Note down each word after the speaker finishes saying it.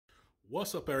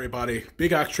What's up, everybody?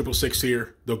 Big Ox 666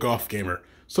 here, the Golf Gamer.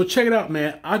 So check it out,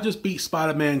 man. I just beat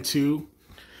Spider-Man 2.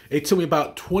 It took me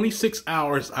about 26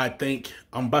 hours, I think.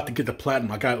 I'm about to get the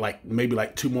platinum. I got maybe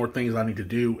 2 more things I need to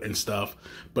do and stuff.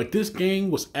 But this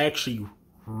game was actually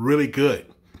really good.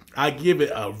 I give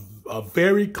it a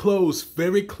very close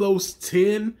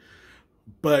 10.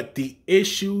 But the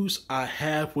issues I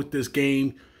have with this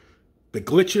game, the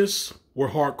glitches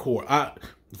were hardcore.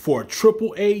 For a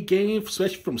AAA game,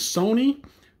 especially from Sony,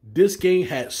 this game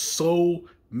had so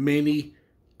many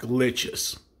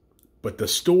glitches. But the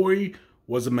story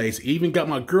was amazing. Even got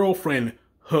my girlfriend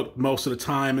hooked most of the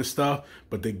time and stuff.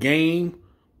 But the game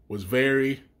was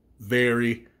very,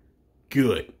 very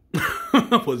good.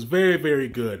 Was very, very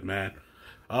good, man.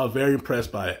 I was very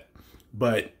impressed by it.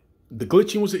 But the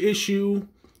glitching was an issue.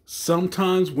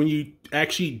 Sometimes when you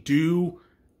actually do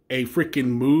a freaking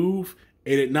move,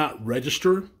 it did not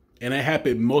register, and it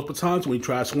happened multiple times. When you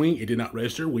try to swing, it did not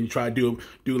register. When you try to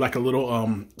do like a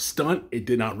little stunt, it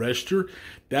did not register.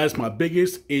 That is my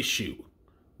biggest issue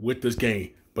with this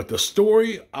game. But the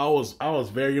story, I was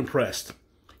very impressed.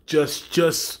 Just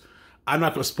I'm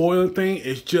not gonna spoil anything.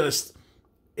 It's just,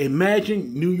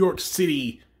 imagine New York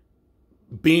City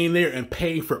being there and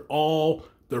paying for all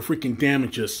the freaking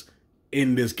damages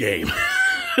in this game.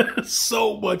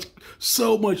 so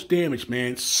much damage,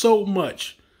 man. So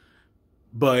much.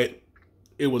 But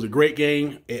it was a great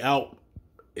game.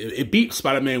 It beat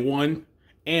Spider-Man 1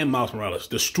 and Miles Morales.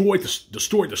 Destroyed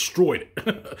it.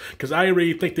 Because I didn't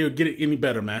really think they would get it any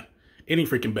better, man. Any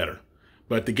freaking better.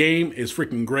 But the game is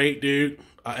freaking great, dude.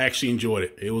 I actually enjoyed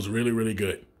it. It was really, really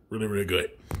good. Really, really good.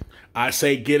 I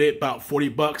say get it about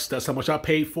 $40. That's how much I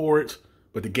paid for it.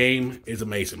 But the game is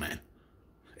amazing, man.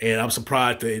 And I'm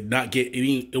surprised to not get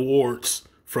any awards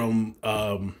from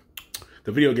the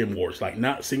video game awards.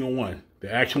 Not a single one.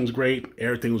 The action was great.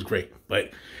 Everything was great.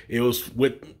 But it was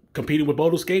competing with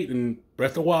Baldur's Gate and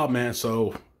Breath of the Wild, man.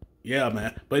 So, yeah,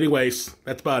 man. But anyways,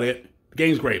 that's about it. The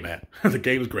game's great, man. The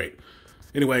game is great.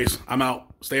 Anyways, I'm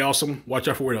out. Stay awesome. Watch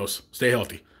out for weirdos. Stay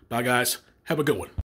healthy. Bye, guys. Have a good one.